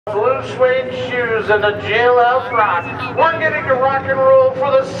Blue suede shoes and the jailhouse rock. We're getting to rock and roll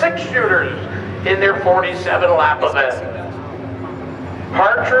for the Six Shooters in their 47-lap event.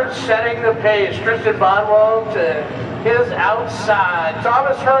 Partridge setting the pace. Tristan Bonwell to his outside.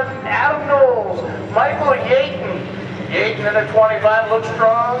 Thomas Hurton, Adam Knowles, Michael Yaten. Yaten in the 25 looks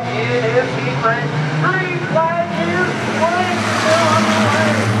strong in his heat race. Green flag is flying still on the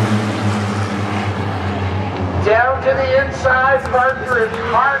way. Down to the inside, Partridge.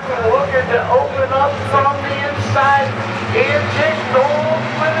 Martin looking to open up from the inside. And Jake Knowles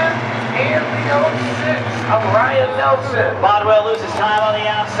with it. And the 06 of Ryan Nelson. Bodwell loses time on the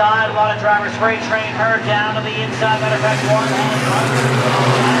outside. A lot of drivers freight train her down to the inside. Matter of fact, one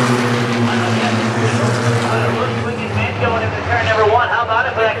going into turn number 1. How about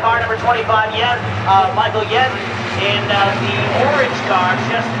it for that car number 25, Michael Yet in the orange car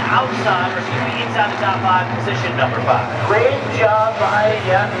just outside, or excuse me, inside the top 5, position number 5. Great job by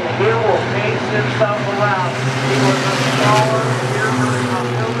Yet. He will pace himself around. He was a smaller year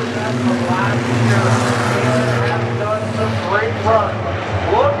of last year. He has done some great runs.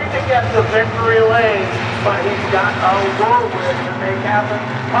 Looking to get the victory lane, but he's got a whirlwind to make happen.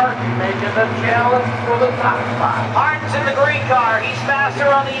 Harden making the challenge for the top 5. Harden's in the green car. He's faster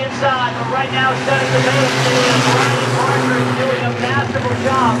on the inside, but right now setting the pace. Ryan Partridge doing a masterful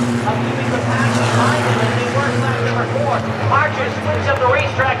job of keeping the pack behind him as he works lap number 4. Partridge splits up the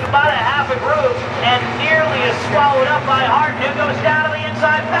racetrack about a half a groove and nearly is swallowed up by Harden, who goes down to the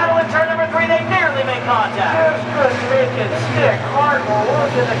inside. Battle in turn number 3. They nearly make contact. Just couldn't make it stick. Harden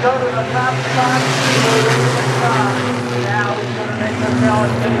looking to go to the top 5. Now he's going to make the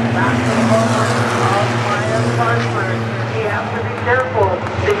challenge, getting back to the motor of Ryan Partridge. He has to be careful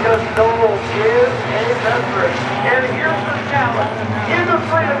because Knowles is a veteran. And here's the challenge. In the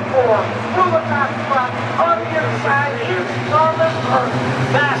 3 and 4, through the top spot, on the inside, is Thomas Hurton.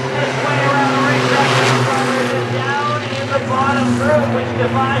 Fastest way around the racetrack is down in the bottom group, which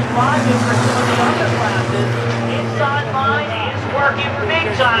divides margin for some of the other classes. Inside line is working big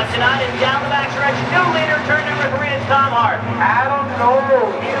time tonight, and down the back stretch, new leader, turn number 3 is Tom Hart. Adam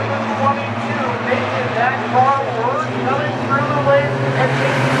Knowles in the 22, making that car work, coming through the lane and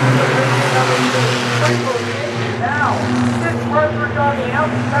taking the position number 2. Now, six runners on the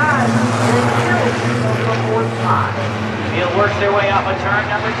outside, and Hill on the 4th spot. Field works their way off of turn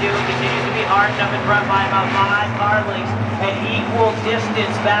number 2. Continues to be Harden up in front by about 5 car lengths. An equal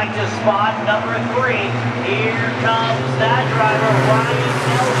distance back to spot number 3. Here comes that driver, Ryan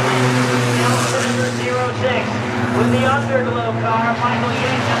Nelson. Nelson number 06. With the underglow car, Michael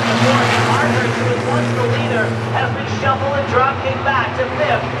Yates at the 4th. Partridge, who was once the leader, has been shuffled and drop kicked back to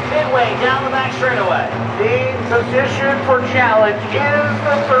 5th. Midway down the back straightaway. The position for challenge is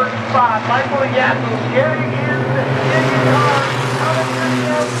the 3rd spot. Michael Yates getting in the car, coming to the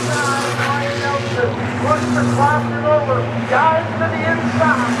outside. Ryan Nelson looks to cross it over, dives to the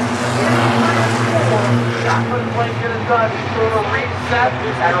inside. In 3 and 4, Jocelyn Blanket is done. He's going to reset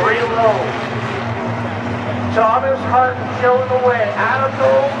and reload. Thomas Hart showing the way. Adam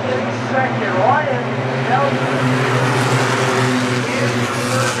Knowles in 2nd. Ryan Nelson in the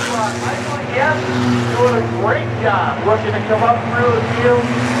 3rd spot. Michael Yates doing a great job looking to come up through the field.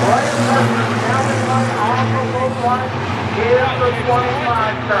 Ryan Nelson down in line off of both lines is the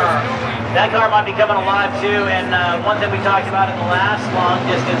 25 car. That car might be coming alive too, and one thing we talked about in the last long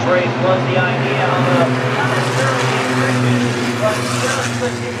distance race was the idea of not necessarily the attrition, but just the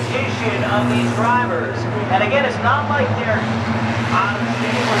condition of these drivers. And again, it's not like they're out of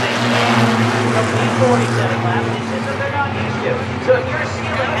shape or they can't complete 47 laps. It's just that they're not used to. So if your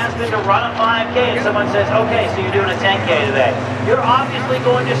ceiling has been to run a 5K and someone says, okay, so you're doing a 10K today, you're obviously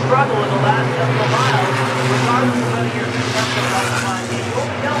going to struggle in the last couple of miles, regardless of whether you're successful or not. You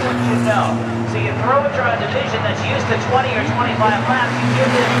only know what you know. So you throw a division that's used to 20 or 25 laps, you give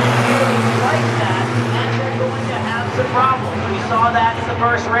them like that, and they're going to have some problems. We saw that in the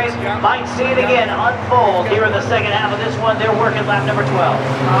first race. Might see it again unfold here in the second half of this one. They're working lap number 12.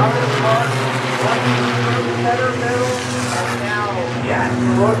 Center middle, and now Jack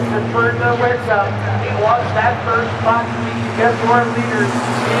looks to turn the wicks up. He wants that 1st spot to be against our leaders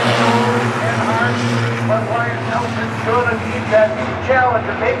in Knowles and Hart. But Ryan Nelson's going to keep that challenge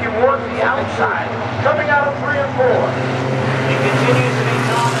and make him work the outside. Coming out of 3 and 4. It continues to be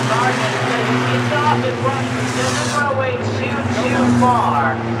Thomas Harden. He's off in front. He doesn't run away too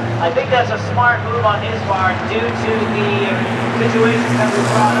far. I think that's a smart move on his part due to the situation that was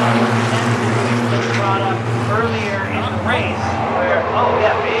brought up earlier in the race where, oh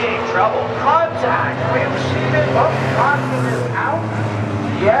yeah, big trouble. Contact. We've seen it. Caution is out.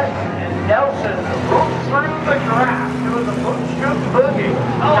 Yes, and Nelson moves through the grass doing the boot scoop boogie.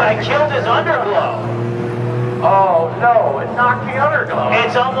 Oh, I killed his underglow. Oh no, it knocked the underglow.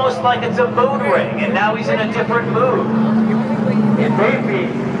 It's almost like it's a mood ring, and now he's in a different mood. It may be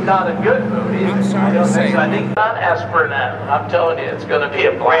not a good mood either. I don't think so. I think Not Espernet. I'm telling you, it's going to be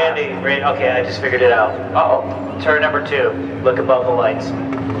a Brandy. Okay, I just figured it out. Uh-oh. Turn number 2. Look above the lights.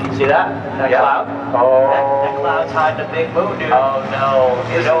 See that? That cloud? Oh. That cloud's hiding a big moon, dude. Oh no.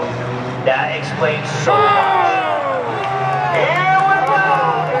 You know, that explains so much. Here we go!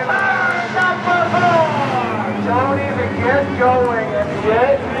 Number 4! Don't even get going and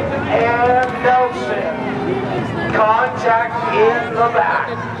hit. And Nelson. Contact in the back.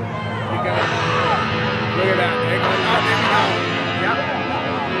 You got it. Look at that. There goes.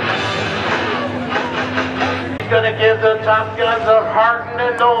 He's going to give the Top Guns of Harton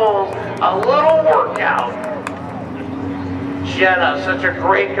and Knowles a little workout. Jenna, such a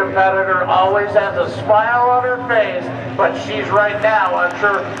great competitor, always has a smile on her face, but she's right now, I'm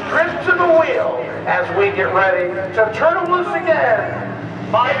sure, gripped to the wheel as we get ready to turn it loose again.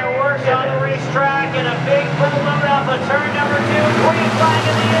 Fireworks on the racetrack and a big bulldozer off of turn number 2. Green flag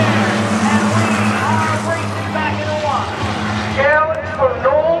in the air, and we are racing back into 1. Challenge from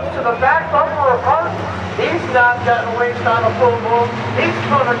Knowles to the back bumper of Harton. He's not gotten waste on a full move. He's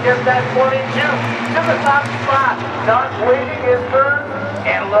going to get that 22 to the top spot. Not waiting his turn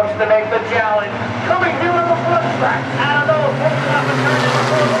and looks to make the challenge. Coming here on the front track. Out of those, pulling off of turn number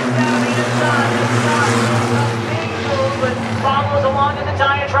 4, looks down the inside. This time, a big move, but follows along to the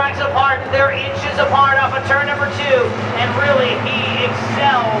tire tracks apart. They're inches apart off of turn number 2, and really, he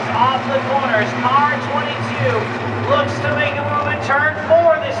excels off the corners. Car 22 looks to make a move in turn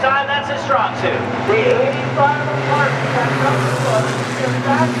 4 this time. That's his strong suit. The 85 apart. That's up the foot. His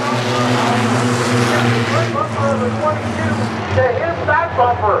back bumper of the 22 to his back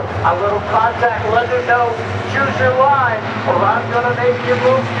bumper. A little contact, let him know, choose your line, or I'm going to make you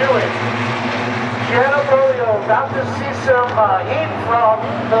move to it. Jenna Bolio about to see some heat from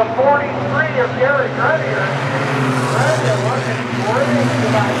the 43 of Gary Grenier. Grenier looking great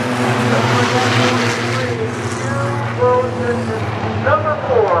tonight. Number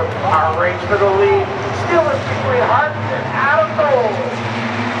 4, our race for the lead. Still is between Harton and Adam Knowles.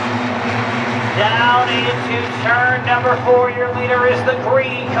 Down into turn number 4, your leader is the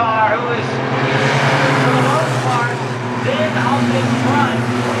green car, who is, for the most part, been up in front.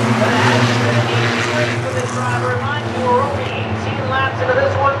 But it hasn't been an easy race for this driver. Mind you, we're only 18 laps into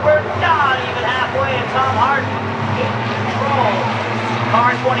this one. We're not even halfway, and Tom Harton in control.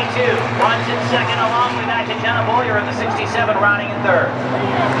 Car 22 runs in second, along with back to Jenna Boyer in the 67, riding in third.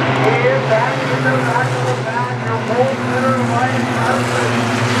 Here, back to the back of the back, your whole center right husband.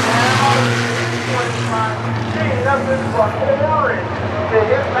 Now, 25, shade up in front, orange. To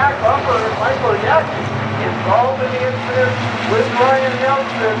his back bumper is Michael Yaki. Involved in the incident with Ryan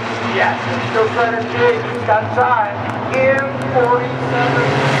Nelson. Yes, still trying to chase. He's got time in 47.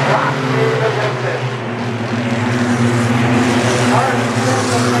 Rock through the distance.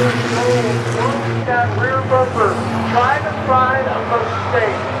 Working that rear bumper, trying to find a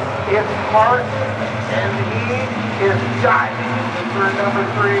mistake. It's Martin, and he is diving into turn number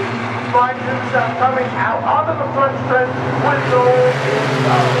 3. Finds himself coming out onto the front stretch with Knowles in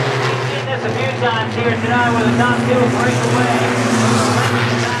tow. We've seen this a few times here tonight where the top 2 break away.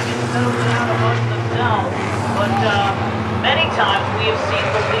 Back and settle it out amongst themselves. But many times we have seen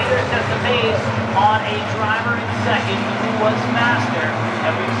the leader set the pace on a driver in second who was faster.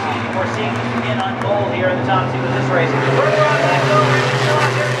 And we're seeing this again unfold here in the top 2 of this race. We're going back over to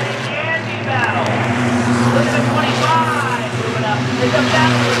There's a candy battle. Look at the 25 moving up. They come down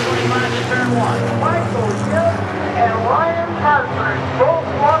to the 25 to turn 1. Michael Gill and Ryan Partridge both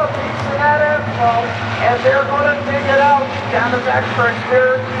want a piece of that info, and they're going to dig it out down the back stretch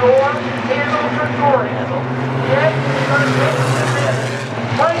there at Door, handle to door handle. Yet, he's going to take it to this.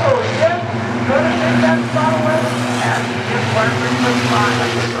 Michael Gill going to take that spot away, and he gets Partridge the spot on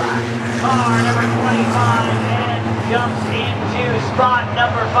the track. Car number 25 and jumps into spot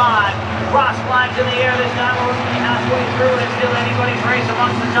number 5. Cross flags in the air this time. We're only halfway through, and it's still anybody's race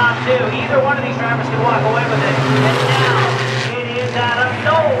amongst the top 2. Either one of these drivers can walk away with it. And now it is Adam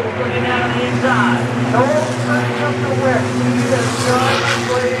Knowles looking down on the inside. Knowles turning up the wick. He has done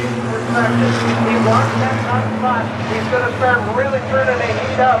waiting perspective. He wants that top spot. He's going to start really turning the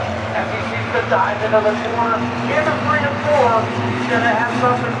heat up as he sees the dive into the corner. Into 3 and 4. He's going to have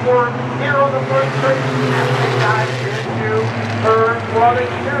something for him here on the front straight as they dive into turn 1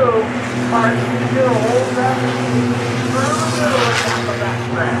 and 2. Martin still holds that through the middle of the back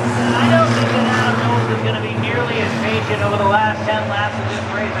stretch. I don't think that Adam Knowles is is going to be nearly as patient over the last 10 laps of this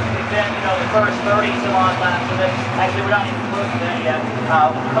race as we've been, you know, the first 30 some odd laps of it. Actually, we're not even close to that yet.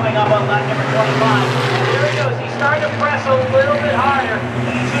 Coming up on lap number 25. And there he goes. He's starting to press a little bit harder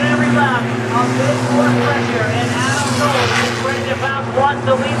each and every lap. A bit more pressure. And Adam Knowles is ready to bounce one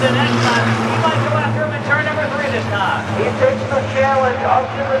to lead the next time. He might go after him in turn number 3 this time. He takes the challenge up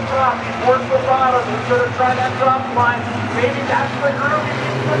to the top. He's worked the bottom. He's going to try that drop line. Maybe that's the groove he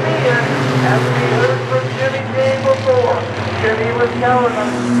needs to be in. As we heard from Jimmy Day before, Jimmy was telling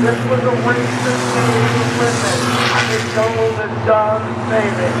us this was a race to save equipment. I think Knowles is done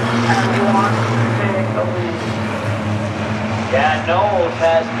saving and wants to take the lead. Yeah, Knowles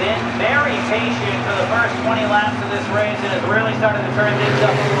has been very patient for the first 20 laps of this race and has really started to turn things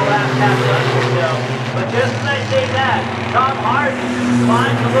up over the last half dozen or so. But just as I say that, Tom Harden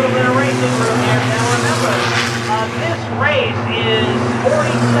finds a little bit of racing room here. Now remember, this race is 47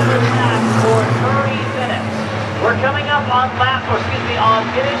 laps for 30 minutes. We're coming up on on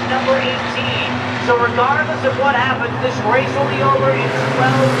finish number 18. So regardless of what happens, this race will be over in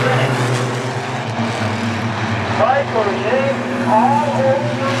 12 minutes. Michael Yates all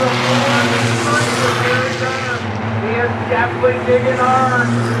over the floor. Here he goes. He is definitely digging hard.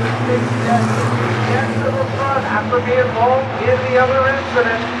 He gets to the front after being involved in the other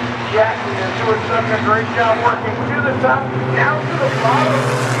incident. Jackie is doing such a great job working to the top, down to the bottom.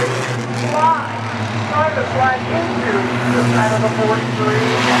 Slide. Trying to slide into the side of the 43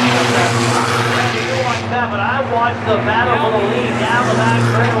 and the best spot. You watch that, but I watched the battle for the lead down the back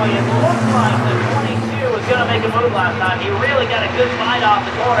straightaway. It looked like the 22 was going to make a move last time. He really got a good fight off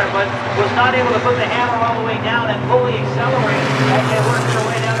the corner, but was not able to put the hammer all the way down and fully accelerate as they worked their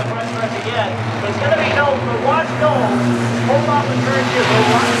way down the front stretch again. It's going to be Knowles, but watch Knowles hold off the turn here, go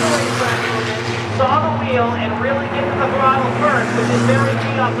right the racetrack a little bit, saw the wheel, and really get to the throttle first, which is very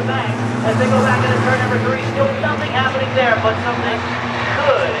key off the bank. As they go back into turn number 3, still nothing happening there, but something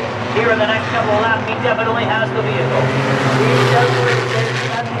good here in the next couple of laps. He definitely has the vehicle. He definitely takes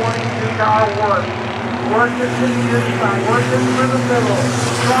that 22-car work. Working to the inside, working through the middle.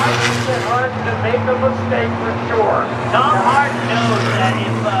 Trying to get hard to make a mistake for sure. Tom Harden knows that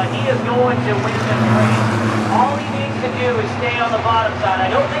if he is going to win this race, all he needs to do is stay on the bottom side. I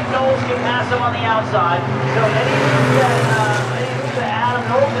don't think Knowles can pass him on the outside, so any move that Adam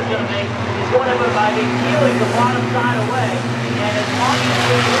Knowles is going to make is going to be by peeling the bottom side away. And as long as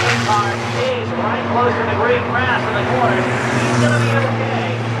the car stays right close to the green grass in the corners, he's going to be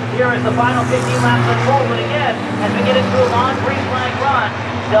okay. Here is the final 15 laps unfold, but again, as we get into a long green flag run,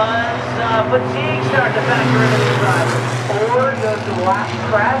 does fatigue start to factor into the driver? Or does lap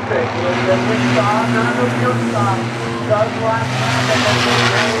traffic, as we saw during the pit stop, does lap traffic as we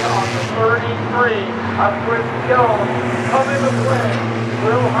say on the 33 of Chris Jones come into play?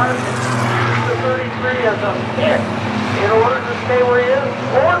 Will Harden use the 33 as a pick in order to stay where he is?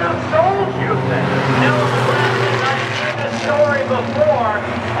 Or does Knowles use it? No, I've seen this story before,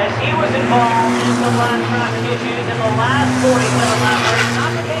 as he was involved in some last traffic issues in the last 47 lap race.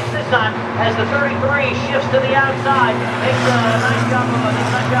 Not the case this time, as the 33 shifts to the outside, makes a nice job of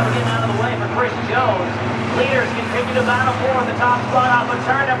getting out of the way for Chris Jones. Leaders continue to battle for the top spot off of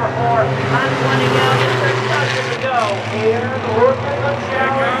turn number 4. Time winding down, just 30 seconds to go. And look at the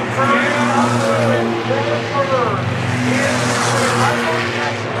challenge from Jennifer. Here's Michael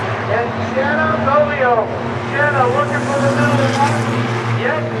Jackson and Jenna Bolio. Jenna looking for the middle line.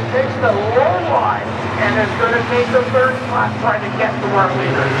 Yes, takes the low line and is going to take the third spot trying to get to our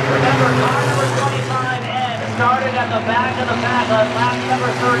leader. Remember, car number 25 Ed started at the back of the pack on lap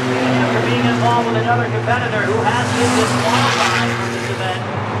number 13 after being involved with another competitor who has been disqualified from this event.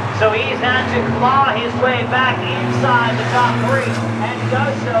 So he's had to claw his way back inside the top 3 and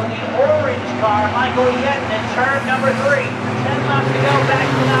does so. The orange car, Michael Yetten, in turn number 3. 10 laps to go back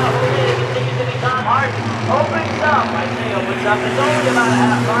to now. It continues to be Tom Harden. Opens up, I say opens up. It's only about a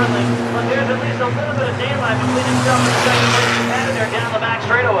half car length, but there's at least a little bit of daylight between himself and the second place competitor down the back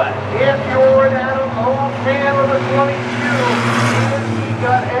straightaway. If you're an Adam Knowles fan of the 22, if he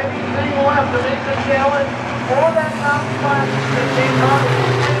got anything left to make the challenge for that top spot to take on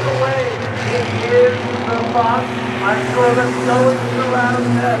straight away, it is the box. I'm sure that's going through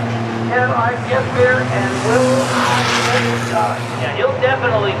Adam's head. Can I get there, and will I get it done? Yeah, he'll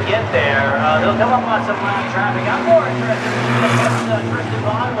definitely get there. They'll come up on some lap traffic. I'm more interested in Tristan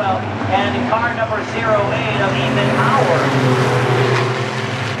Bonwell and car number 08 of Ethan Howard.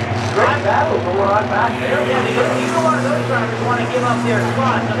 Great battle going on back there. Yeah, because neither one of those drivers want to give up their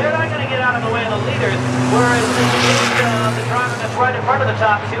spot, so they're not going to get out of the way of the leaders, whereas the driver that's right in front of the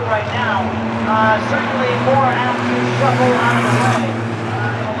top 2 right now, certainly more apt to shuffle out of the way.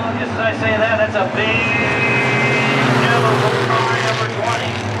 Although just as I say that, that's a big no for car number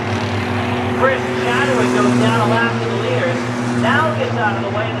 20. Chris Chadwick goes down a lap to the leaders. Now gets out of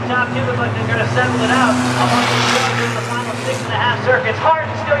the way. The top two look like they're going to settle it out. Among the guys in the final 6.5 circuits. Hart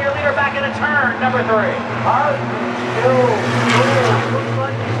still your leader back in a turn, number 3. Hart still looks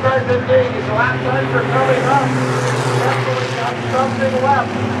like he's starting to dig. His lap times are coming up. Definitely got something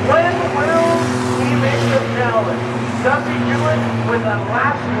left. When will he make the challenge? Does he do it with a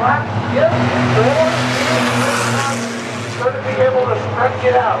last lap skip? Or is he going to be able to stretch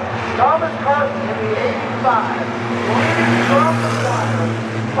it out? Thomas Carson in the 85, leading from the wire,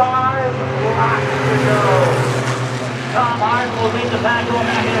 5 laps to go. Tom Hart will lead the pack going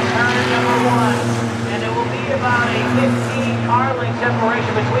back into turn number 1. And it will be about a 15-car length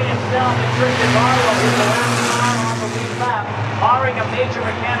separation between himself and Tristan Barlow, who's the last car on the lead lap, barring a major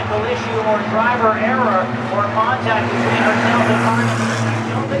mechanical issue or driver error or contact between herself and car number 3.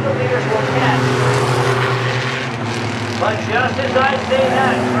 I don't think the leaders will catch. But just as I say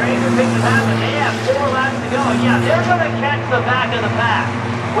that, stranger things have happened. They have 4 laps to go. Yeah, they're going to catch the back of the pack.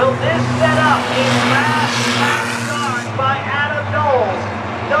 Will this set up a fast start by Adam Knowles?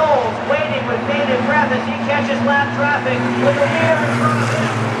 Knowles waiting with bated breath as he catches lap traffic with the leader in front of him.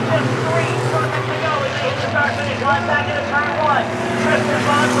 Just 3 circles to go as they hit the start-finish line back into turn 1. Tristan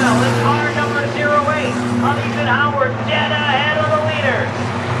Bonwell in car number 08 on Ethan Howard dead ahead of the leaders.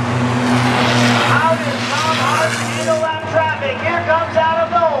 How does Tom Hart handle lap traffic? Here comes Adam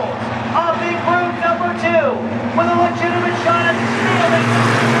Knowles. A big group number 2 with a legitimate shot at stealing.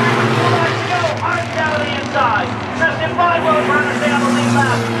 4 laps to go. Hart down to the inside. Tristan Bonwell trying to stay on the lead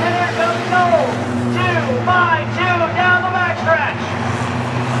lap. And here comes Knowles. 2 by 2 down the backstretch.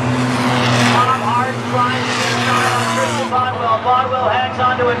 Tom Hart trying to get a shot on Tristan Bonwell. Bonwell hangs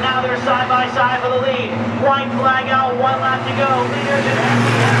onto it. Now they're side by side for the lead. White flag out. 1 lap to go. Leaders in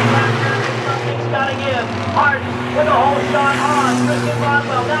heavy lap traffic. Something's got to give. Hart with a whole shot on Tristan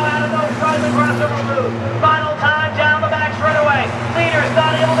Bonwell. Now out of those tries the crossover move. Final time down the back straightaway. Leaders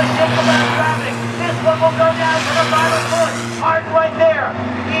not able to shift the lap traffic. This one will go down to the final foot. Hart right there.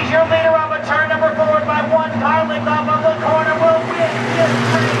 He's your leader off of turn number 4 by 1 car length off of the corner. Will win this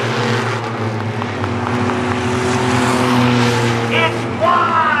race. It's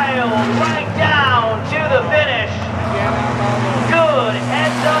wild right down to the finish. Good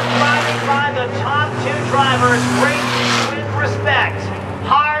heads-up driving by the top 2 drivers. Racing with respect.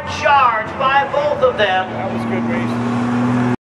 Hard charge by both of them. That was good racing.